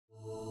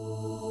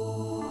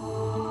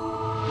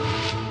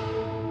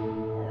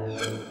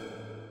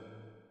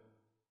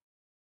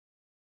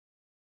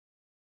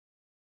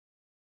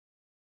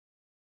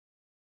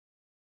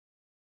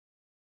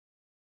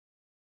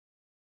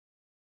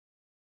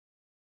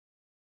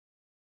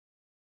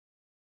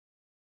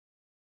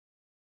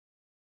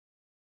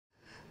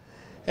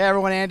Hey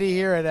everyone, Andy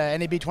here at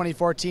NAB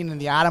 2014 in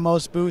the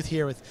Atomos booth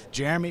here with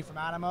Jeremy from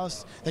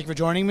Atomos. Thank you for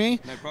joining me.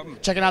 No problem.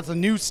 Checking out the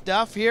new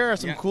stuff here,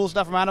 some cool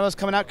stuff from Atomos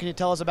coming out. Can you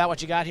tell us about what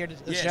you got here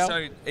to the show?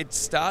 So it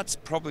starts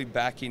probably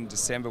back in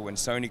December when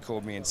Sony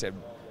called me and said,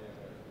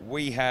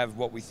 we have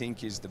what we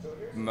think is the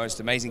most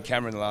amazing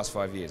camera in the last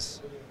 5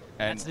 years.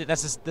 And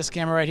that's this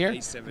camera right here?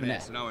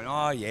 A7S. And I went,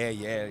 oh yeah,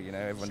 you know,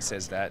 everyone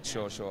says that,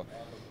 sure.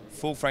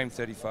 Full frame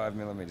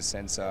 35mm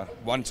sensor,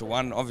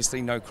 1:1.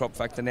 Obviously, no crop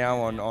factor now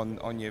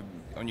on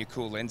your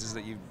cool lenses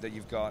that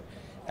you've got,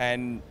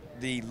 and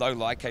the low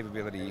light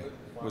capability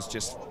was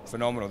just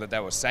phenomenal that they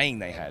were saying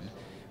they had.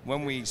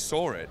 When we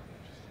saw it,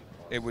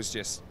 it was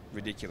just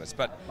ridiculous.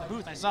 But the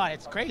booth, I saw it.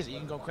 It's crazy. You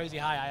can go crazy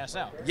high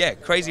ISO. Yeah,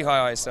 crazy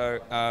high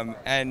ISO,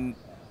 and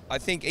I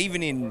think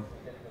even in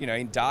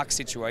dark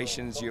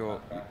situations, it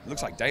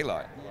looks like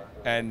daylight.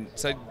 And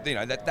so,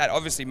 that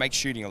obviously makes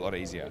shooting a lot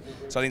easier.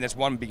 So I think that's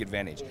one big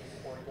advantage.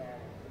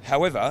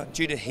 However,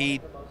 due to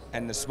heat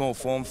and the small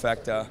form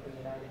factor,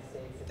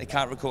 they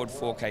can't record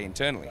 4K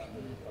internally.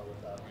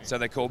 So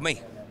they called me.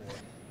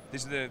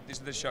 This is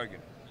the Shogun.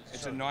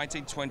 It's a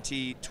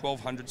 1920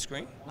 1200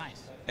 screen.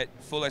 Nice. At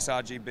full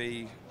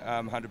sRGB,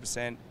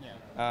 100%.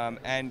 Yeah.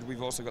 And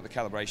we've also got the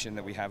calibration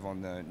that we have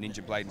on the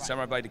Ninja Blade and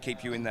Samurai Blade to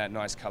keep you in that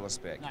nice color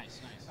spec.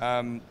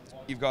 Nice.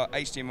 You've got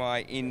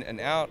HDMI in and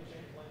out.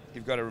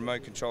 You've got a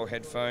remote control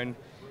headphone.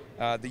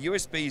 The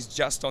USB is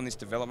just on this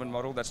development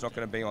model. That's not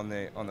going to be on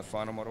the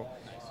final model.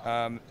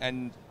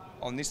 And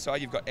on this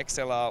side, you've got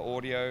XLR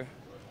audio,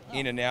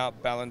 in and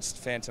out, balanced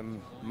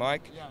phantom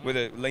mic with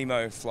a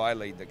Limo fly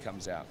lead that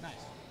comes out. Nice.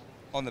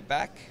 On the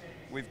back,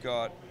 we've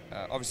got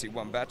obviously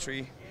one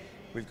battery.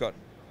 We've got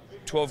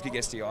 12 gig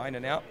SDI in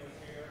and out.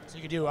 So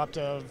you can do up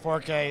to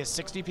 4K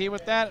 60p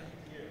with that?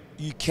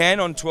 You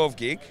can on 12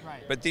 gig,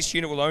 right. But this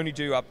unit will only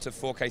do up to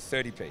 4K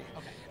 30p. Okay.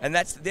 And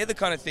they're the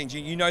kind of things,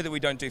 you know that we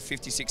don't do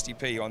 50,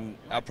 60p on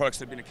our products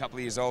that have been a couple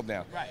of years old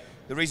now. Right.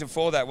 The reason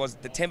for that was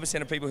the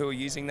 10% of people who are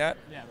using that,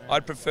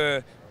 I'd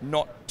prefer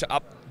not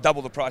to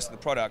double the price of the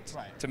product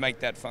to make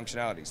that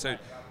functionality. So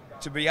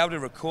to be able to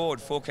record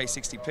 4K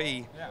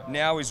 60p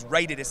now is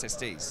rated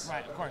SSDs.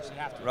 Right, of course, you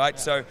have to. Right,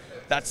 so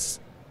that's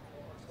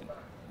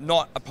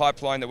not a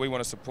pipeline that we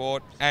want to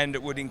support, and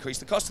it would increase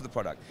the cost of the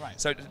product. Right.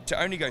 So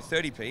to only go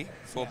 30p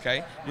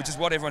 4K, which is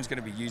what everyone's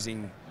going to be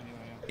using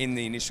in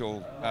the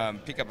initial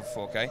pickup of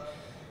 4K,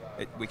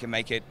 we can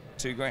make it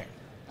 $2,000.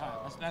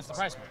 That's the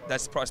price point.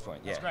 That's the price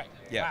point, yeah. That's great.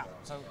 Yeah. Wow.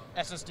 So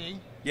SSD?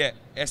 Yeah,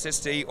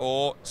 SSD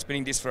or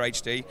spinning disk for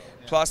HD. Yeah.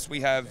 Plus we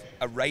have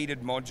a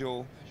rated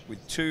module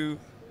with 2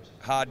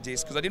 hard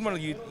disks, because I didn't want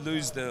to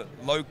lose the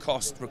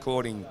low-cost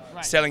recording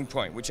selling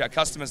point, which our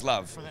customers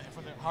love. For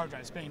the hard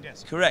drive, spinning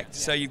disk. Correct. Yeah.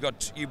 So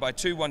you buy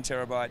 2 1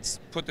 terabytes,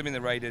 put them in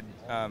the rated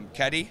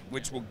caddy,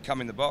 which will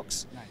come in the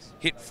box. Nice.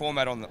 Hit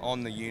format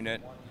on the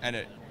unit,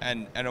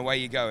 and away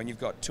you go. And you've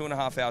got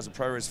 2.5 hours of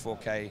ProRes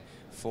 4K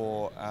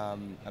for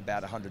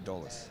about $100.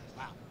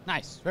 Wow.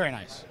 Nice. Very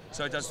nice.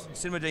 So it does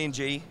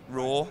CinemaDNG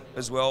Raw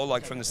as well,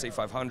 like from the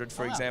C500,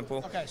 for example.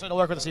 Okay, so it'll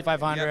work with the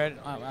C500. Yep.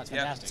 Oh, that's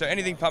fantastic. So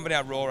anything pumping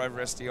out RAW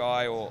over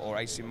SDI or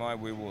HDMI,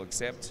 we will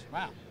accept.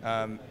 Wow.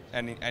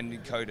 And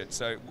encode it.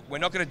 So we're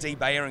not going to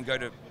debayer and go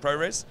to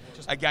ProRes.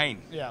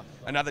 Again,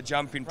 another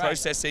jump in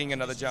processing,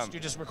 another jump.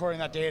 You're just recording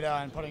that data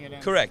and putting it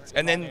in. Correct.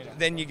 And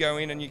then you go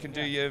in and you can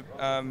do your,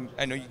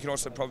 and you can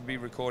also probably be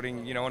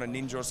recording, on a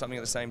Ninja or something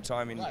at the same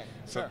time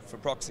for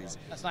proxies.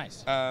 That's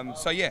nice.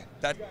 So yeah,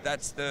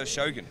 that's the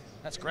Shogun.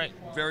 That's great.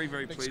 Very,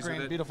 very pleased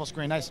with it. Beautiful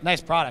screen,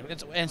 nice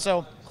product. And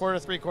so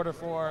Q3,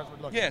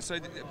 Q4. Yeah. So,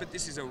 but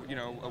this is a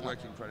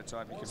working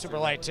prototype. Super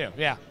light too.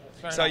 Yeah.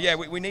 So yeah,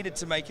 we needed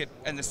to make it,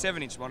 and the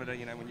 7-inch monitor.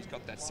 When you've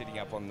got that sitting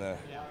up on the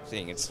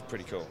thing, it's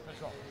pretty cool.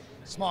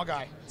 Small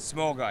guy.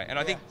 Small guy, and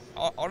I think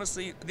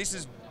honestly, this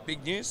is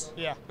big news.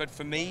 Yeah. But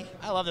for me,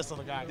 I love this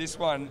little guy. This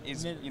one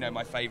is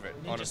my favorite,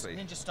 honestly.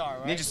 Ninja Star,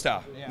 right? Ninja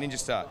Star. Yeah. Ninja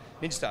Star.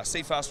 Ninja Star.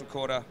 C-fast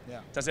recorder. Yeah.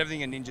 Does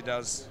everything a Ninja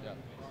does. Yeah.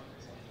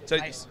 So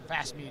nice,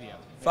 fast media.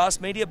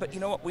 Fast media, but you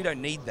know what? We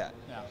don't need that.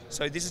 Yeah.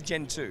 So this is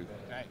Gen 2.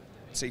 Right.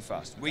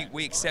 C-fast. Okay.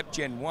 We accept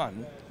Gen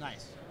 1.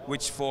 Nice.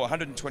 Which for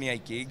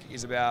 128 gig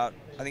is about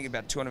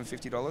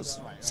 $250,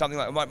 something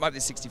like it. Might be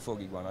the 64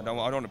 gig one. I don't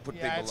want to put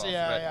people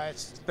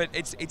off. But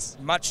it's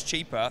much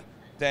cheaper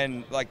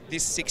than like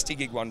this 60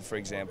 gig one, for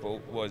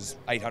example, was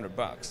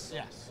 $800.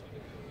 Yes.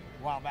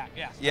 A while back,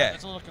 yeah.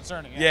 It's a little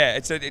concerning. Yeah,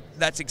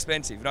 that's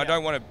expensive, and I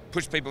don't want to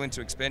push people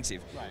into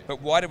expensive. Right.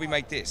 But why did we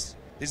make this?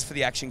 This is for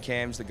the action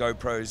cams, the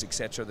GoPros,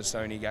 etc., the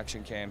Sony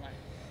action cam. Right.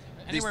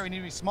 Anywhere we need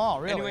to be small,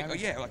 really.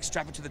 Like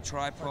strap it to the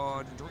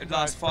tripod. It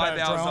lasts 5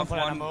 hours off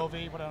one.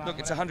 Look,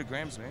 it's 100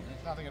 grams, man.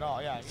 It's nothing at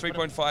all, yeah.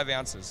 3.5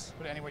 ounces.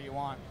 Put it anywhere you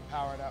want.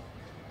 Power it up.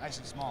 Nice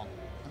and small.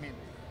 I mean,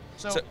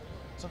 so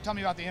tell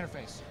me about the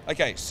interface.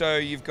 Okay, so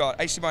you've got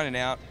HDMI in and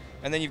out,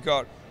 and then you've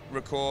got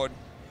record,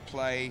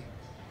 play,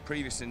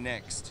 previous and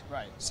next.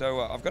 Right.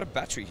 So I've got a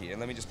battery here.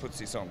 Let me just put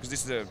this on, because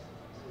this is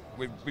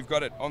we've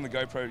got it on the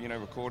GoPro,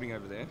 recording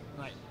over there.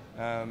 Right.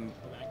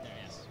 Back there,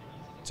 yes.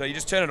 So you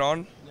just turn it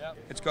on. Yep.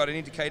 It's got an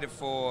indicator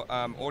for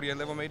audio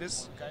level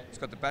meters. Okay. It's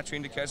got the battery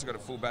indicator. It's got a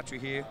full battery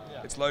here.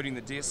 Yeah. It's loading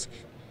the disc.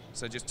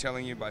 So just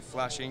telling you by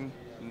flashing.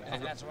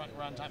 And that's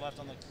run time left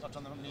on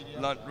the media.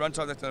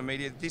 Runtime left on the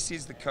media. This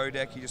is the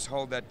codec. You just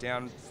hold that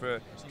down for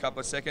a couple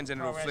of seconds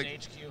and it'll ProRes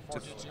flick. HQ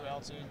 422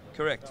 LT.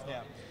 Correct.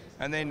 Yeah.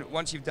 And then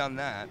once you've done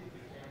that,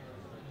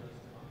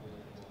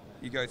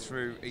 you go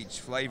through each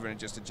flavor and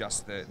just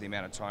adjust the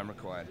amount of time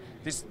required.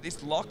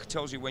 This lock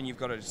tells you when you've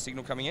got a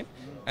signal coming in,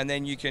 and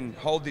then you can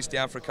hold this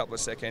down for a couple of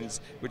seconds,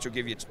 which will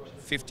give you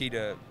 50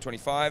 to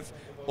 25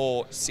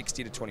 or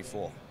 60 to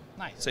 24.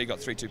 Nice. So you've got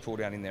 3-2 pull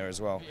down in there as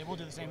well. It will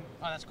do the same.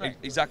 Oh, that's great.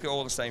 Exactly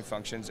all the same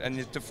functions.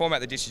 And to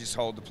format the disc, you just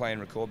hold the play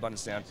and record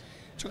buttons down. It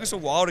took us a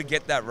while to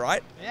get that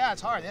right. Yeah,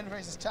 it's hard. The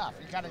interface is tough.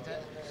 You kind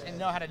of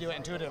know how to do it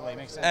intuitively. It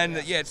makes sense.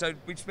 And yeah, so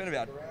we spent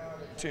about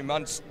 2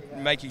 months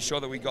making sure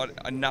that we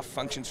got enough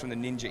functions from the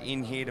Ninja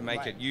in here to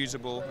make it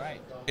usable.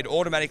 Right. It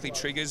automatically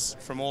triggers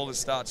from all the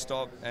start,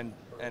 stop, and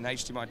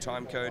HDMI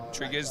timecode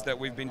triggers that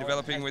we've been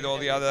developing with all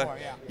the other.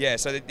 Yeah,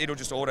 so it'll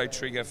just auto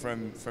trigger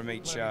from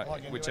each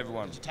whichever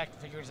one. Tech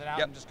figures it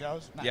out and just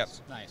goes. Nice. Yep.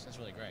 Nice. That's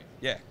really great.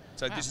 Yeah.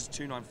 So this is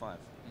 $295.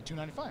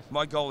 $295.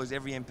 My goal is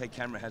every MP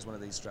camera has one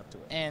of these strapped to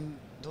it. And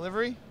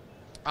delivery?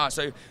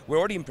 So we're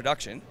already in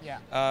production. Yeah.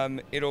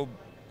 It'll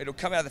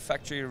come out of the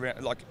factory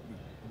around like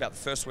about the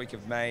first week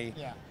of May.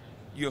 Yeah.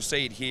 You'll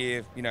see it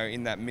here,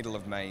 in that middle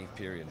of May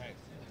period. Right.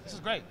 This is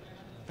great.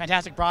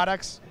 Fantastic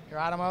products here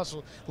at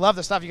Atomos. Love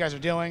the stuff you guys are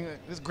doing.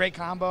 This is a great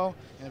combo,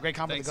 and a great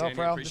combo with the GoPro.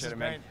 Andy. Appreciate this is it,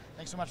 man. great.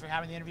 Thanks so much for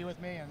having the interview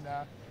with me, and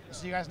we'll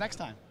see you guys next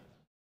time.